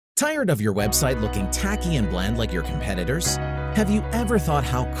Tired of your website looking tacky and bland like your competitors? Have you ever thought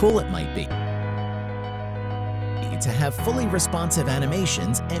how cool it might be to have fully responsive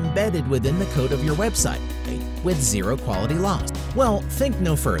animations embedded within the code of your website with zero quality loss? Well, think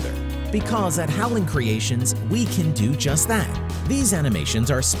no further, because at Howling Creations, we can do just that. These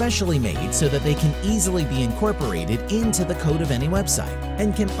animations are specially made so that they can easily be incorporated into the code of any website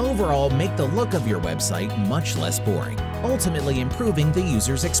and can overall make the look of your website much less boring, ultimately improving the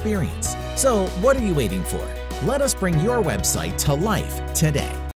user's experience. So what are you waiting for? Let us bring your website to life today.